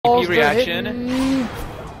EP reaction.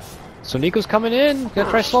 So Nico's coming in. Gonna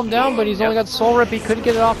try to slow him down, but he's only got Soul Rip. He couldn't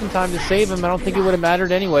get it off in time to save him. I don't think it would have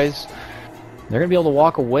mattered anyways. They're gonna be able to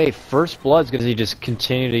walk away. First Blood's gonna just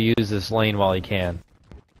continue to use this lane while he can.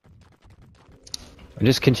 I'm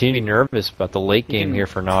just continue to be nervous about the late game here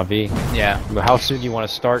for Na'Vi. Yeah. But how soon do you want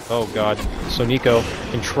to start? Oh god. So Nico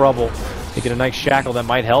in trouble. They get a nice shackle that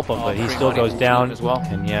might help him, but he still goes down as well.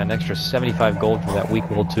 And yeah, an extra 75 gold for that weak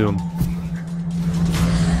will tomb.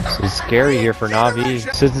 This is scary here for Na'Vi.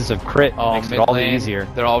 Citizens of Crit makes it all the easier.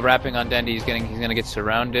 They're all wrapping on Dendy. He's gonna get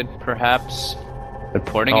surrounded, perhaps.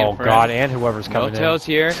 Reporting oh god, and whoever's coming in.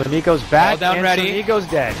 Here. So Nico's back, down and ready. So Nico's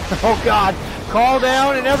dead. Oh god, call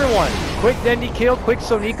down and everyone. Quick Dendy kill, quick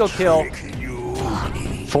So Nico kill.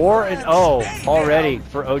 4-0 already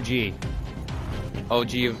for OG.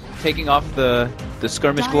 OG taking off the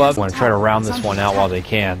skirmish glove. Want to try to round this one out while they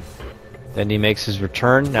can. Dendy makes his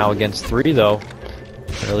return, now against 3 though.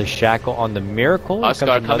 Early shackle on the Miracle.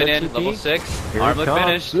 Oscar coming in, level 6. Armlet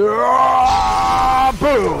finish. Boom!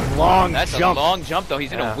 Long That's jump. a long jump though.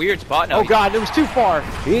 He's in a weird spot now. Oh god, it was too far.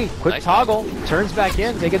 Quick nice toggle, turns back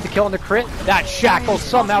in. They get the kill on the crit. That shackle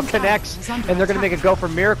somehow connects, and they're going to make a go for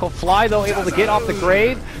Miracle. Fly though, able to get off the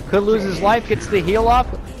grave. Could lose his life, gets the heal up.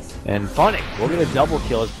 And Funnick will get a double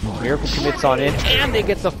kill as Miracle commits on in, and they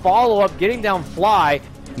get the follow up, getting down Fly.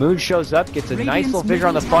 Moon shows up, gets a nice little figure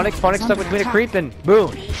on the Funnick. Funnick stuck between a creep and Moon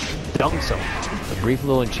dunks him. A brief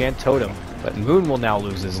little enchant totem, but Moon will now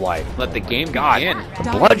lose his life. Let the game begin.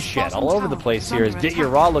 Bloodshed all over the place here as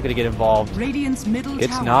Dit.PR looking to get involved. Gets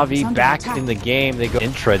Na'Vi back in the game. They go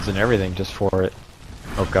in treads and everything just for it.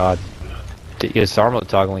 Oh god. Dit.PR's armlet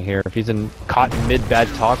toggling here. If he's caught in mid-bad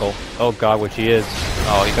toggle, oh god, which he is.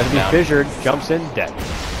 Oh, he's gonna be fissured, jumps in, dead.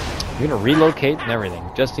 You're gonna relocate and everything,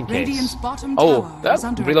 just in case. Oh, that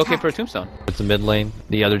relocate for a tombstone. It's the mid lane.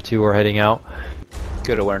 The other two are heading out.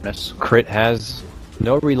 Good awareness. Crit has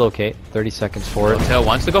no relocate. 30 seconds for it. Hotel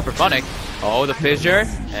wants to go for Funnick. Oh, the fissure,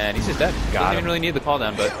 and he's just dead. Doesn't even really need the call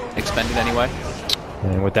down, but expended anyway.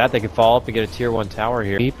 And with that, they can follow up and get a tier 1 tower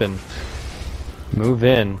here. Keep and move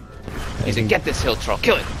in. He said, "Get this hill troll,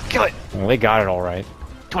 kill it, kill it." Well, they got it all right.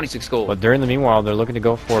 26 gold. But during the meanwhile, they're looking to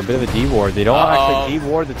go for a bit of a D-ward. They don't actually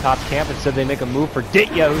D-ward the top camp. Instead, they make a move for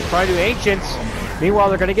Ditya, who's trying to do Ancients. Meanwhile,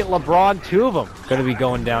 they're going to get LeBron. 2 of them going to be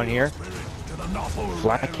going down here.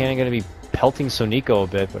 Flat Cannon going to be pelting Sonico a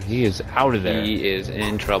bit, but he is out of there. He is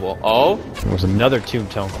in trouble. Oh, there was another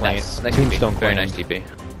Tombstone claim. Nice Tombstone very nice TP.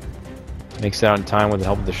 Makes it out in time with the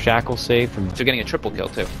help of the Shackle save from. They're getting a triple kill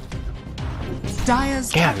too.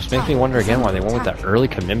 Yeah, just makes me wonder again why they went with that early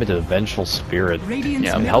commitment to the Vengeful Spirit.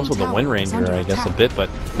 Yeah, it helps with the win range here, I guess, a bit, but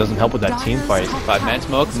doesn't help with that team fight. 5-man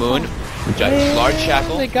smoke, Moon, large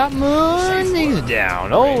shackle. They got Moon, he's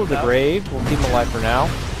down. Oh, the Grave, we'll keep him alive for now.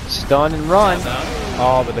 Stun and run.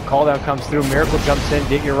 Oh, but the call down comes through. Miracle jumps in.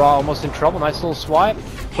 Dit.PR almost in trouble. Nice little swipe.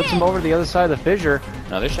 Puts him over to the other side of the fissure.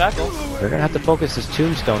 Another shackle. They're going to have to focus this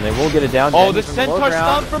Tombstone. They will get it down. Oh, the Centaur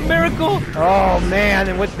stun from Miracle. Oh, man.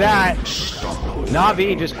 And with that,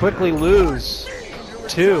 Na'Vi just quickly lose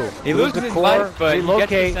 2. He loses his life, but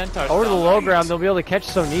relocate over to the low ground. They'll be able to catch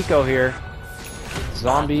Sonico here.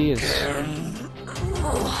 Zombie is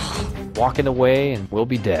walking away and will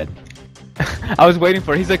be dead. I was waiting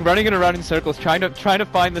for it. He's like running around in circles, trying to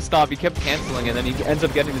find the stop. He kept canceling, and then he ends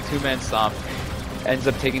up getting the 2-man stomp. Ends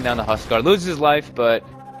up taking down the Huskar. Loses his life, but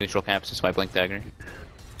neutral camps just my blink dagger.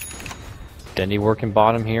 Dendy working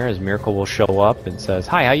bottom here as Miracle will show up and says,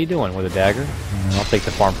 "Hi, how you doing?" with a dagger. I'll take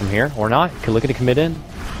the farm from here, or not. Could look at a commit in.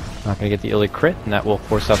 Not gonna get the illy crit, and that will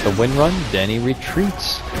force out the win run. Denny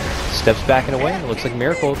retreats, steps back and away. It looks like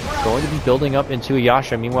Miracle going to be building up into a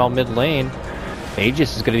Yasha. Meanwhile, mid lane,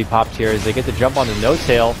 Aegis is going to be popped here as they get the jump on the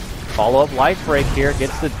No-Tail. Follow-up life break here,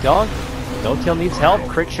 gets the dunk. No-Tail needs help.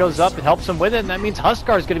 Crit shows up and helps him with it, and that means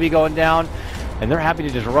Huskar is going to be going down. And they're happy to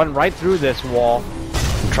just run right through this wall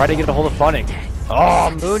and try to get a hold of Funnick.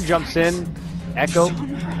 Oh, Moon jumps in. Echo,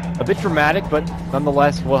 a bit dramatic, but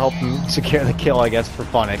nonetheless will help him secure the kill, I guess, for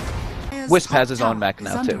Funnick. Wisp has his own mech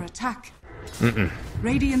now, too.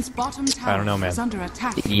 I don't know, man.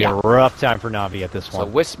 Yeah, rough time for Na'Vi at this one.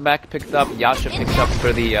 So Wisp mech picked up, Yasha picked up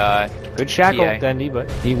for the good shackle, PA. Dendy, but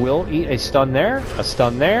he will eat a stun there,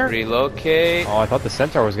 Relocate. Oh, I thought the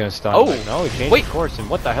Centaur was going to stun. Oh, no, he changed course, and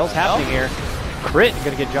what the hell's happening here? Crit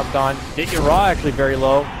going to get jumped on. Dit.PR actually very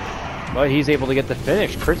low, but he's able to get the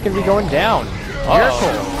finish. Crit's going to be going down.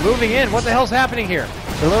 Miracle moving in. What the hell's happening here?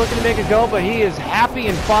 They're looking to make a go, but he is happy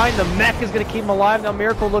and fine. The mech is going to keep him alive. Now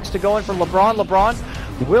Miracle looks to go in for LeBron. LeBron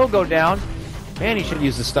will go down. Man, he should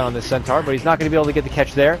use the stun on this Centaur, but he's not going to be able to get the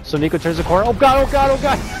catch there. So Nico turns the corner. Oh god, oh god, oh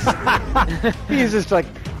god! He's just like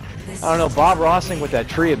I don't know, Bob Rossing with that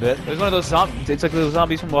tree a bit. It was one of those zombies. It's like those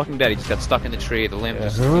zombies from Walking Dead. He just got stuck in the tree. The limb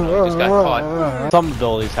just, just got caught. Some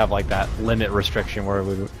abilities have like that limit restriction where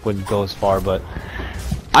it wouldn't go as far, but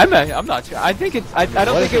I'm not sure. I think it's. I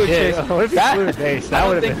don't think it would chase. What if he flew to base? That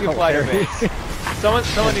would have been hilarious.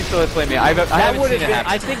 Someone needs to explain me. I haven't seen it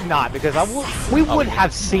happen. I think not, because we would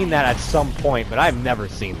have seen that at some point, but I've never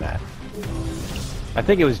seen that. I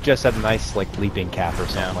think it was just a nice like leaping cap or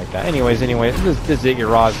something like that. Anyways, this is it. Your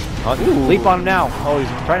Roz. Leap on him now. Oh, he's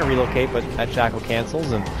trying to relocate, but that shackle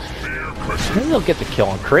cancels, and maybe he'll get the kill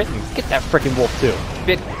on crit and get that freaking wolf too.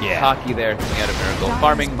 Bit cocky there, coming out of Miracle.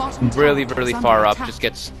 Farming really far up. Just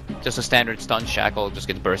gets a standard stun shackle. Just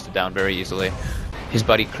gets bursted down very easily. His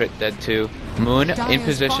buddy crit dead too. Moon in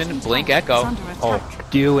position. Blink echo. Oh,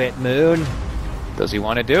 do it, Moon. Does he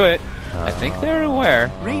want to do it? I think they're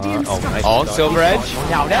aware. Nice. All Silver Edge.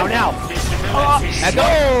 Now.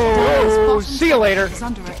 Echo! See you later.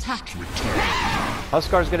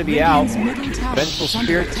 Huskar's gonna be out. Vengeful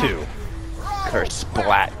Spirit 2. Curse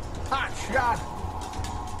splat.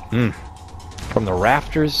 From the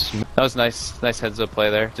rafters. That was nice heads up play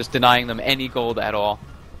there. Just denying them any gold at all.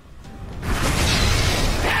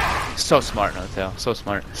 So smart, No-Tail. So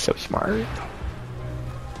smart. So smart.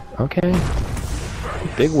 Okay.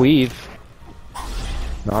 Big weave.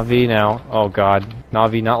 Na'Vi now. Oh god.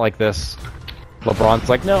 Na'Vi not like this. LeBron's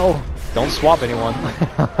like, no! Don't swap anyone.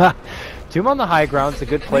 Tomb on the high ground. It's a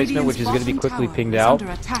good placement, which is going to be quickly pinged out.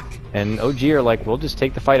 And OG are like, we'll just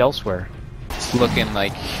take the fight elsewhere. It's looking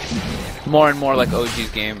like more and more like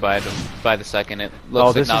OG's game by the second. It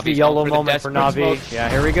looks this like is the YOLO moment for Na'Vi. Yeah,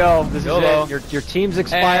 here we go. This YOLO. is it. Your team's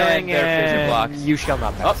expiring, and you shall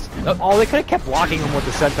not pass. Oh, they could have kept blocking him with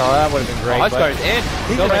the Centaur. That would have been great. Huskar's in.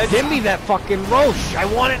 He's gonna give me that fucking Roche. I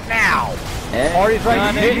want it now. Already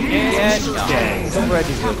trying to hit it. Silver Edge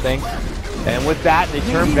is the thing. And with that, they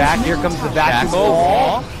turn back. Here comes the vacuum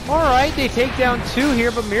wall. Alright, they take down 2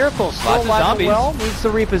 here, but Miracle still alive and well. Needs to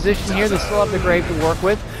reposition here. They still have the grave to work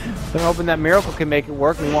with. They're hoping that Miracle can make it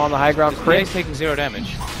work. Meanwhile, on the high ground, crit. He's taking 0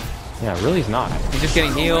 damage. Yeah, really he's not. He's just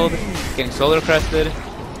getting healed, getting solar crested.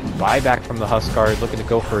 Buyback from the Huskar, looking to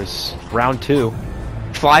go for his round 2.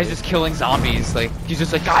 Fly's just killing zombies. Like, he's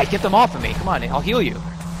just like, guys, get them off of me. Come on, I'll heal you.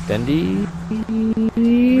 Dendi.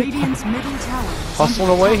 Hustling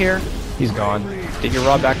away here. He's gone. Get your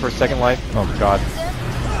rod back for a second life. Oh god.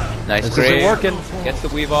 Nice this grave. Isn't working. Gets the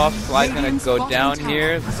weave off. Fly's gonna go down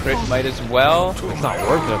here. The crit might as well. It's not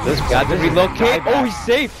working at this point. Got to relocate. Oh, he's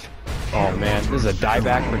safe. Oh man, this is a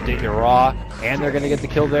dieback for Dig Your Raw, and they're gonna get the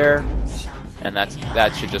kill there. And that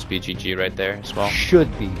should just be GG right there as well.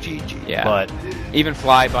 Should be GG. Yeah. But even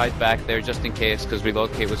Fly buys back there just in case, because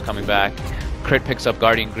relocate was coming back. Crit picks up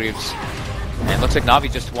Guardian Greaves. And it looks like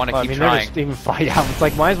Na'Vi just want to keep trying. They're just even fight out. It's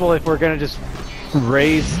like, might as well, if we're going to just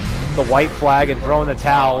raise the white flag and throw in the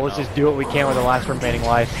towel, let's just do what we can with the last remaining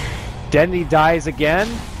life. Dendi dies again.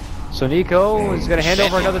 So Nico is going to hand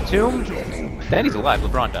over another tomb. Dendi's alive.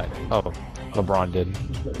 LeBron died. Oh, LeBron did.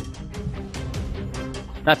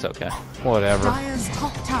 That's okay. Whatever.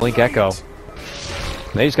 Blink Echo.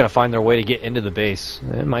 They just got to find their way to get into the base.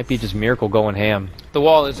 It might be just Miracle going ham. The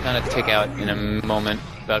wall is going to tick out in a moment.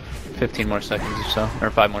 About 15 more seconds or so,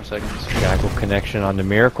 or 5 more seconds. Shackle connection onto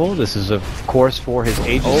Miracle. This is, of course, for his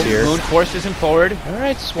Aegis here. Moon forces him forward.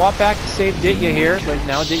 Alright, swap back to save Ditya here, but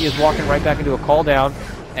now Ditya's walking right back into a call down.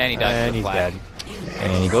 And he dies. And he's dead.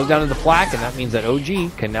 And he goes down to the flak, and that means that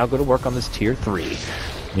OG can now go to work on this tier 3.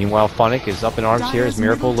 Meanwhile, Funnick is up in arms here as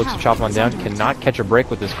Miracle looks to chop him on down. Cannot catch a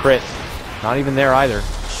break with this crit. Not even there either.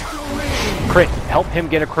 Crit. Help him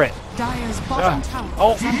get a crit.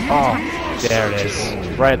 There it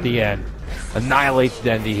is. Right at the end. Annihilates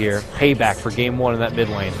Dendi here. Payback for game 1 in that mid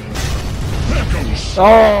lane.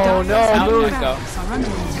 Oh no, Moon.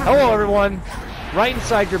 Hello everyone. Right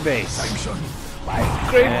inside your base.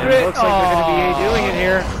 Great crit. Looks like they're going to be doing it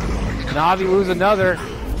here. Na'Vi lose another.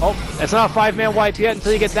 Oh, it's not a 5-man wipe yet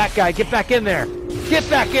until you get that guy. Get back in there. Get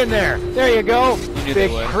back in there. There you go.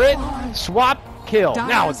 Big crit. Swap. Kill.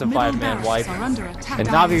 Now it's a 5-man wipe. And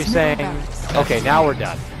Na'Vi are saying, okay, now we're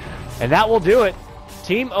done. And that will do it.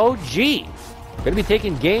 Team OG. We're going to be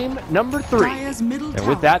taking game number 3. And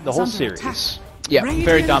with that, the whole series. Yeah,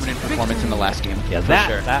 very dominant performance in the last game. Yeah,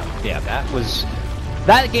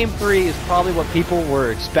 that game 3 is probably what people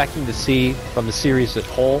were expecting to see from the series as a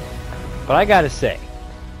whole. But I got to say,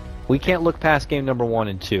 we can't look past game number 1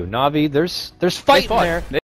 and 2. Na'Vi, there's fight in there.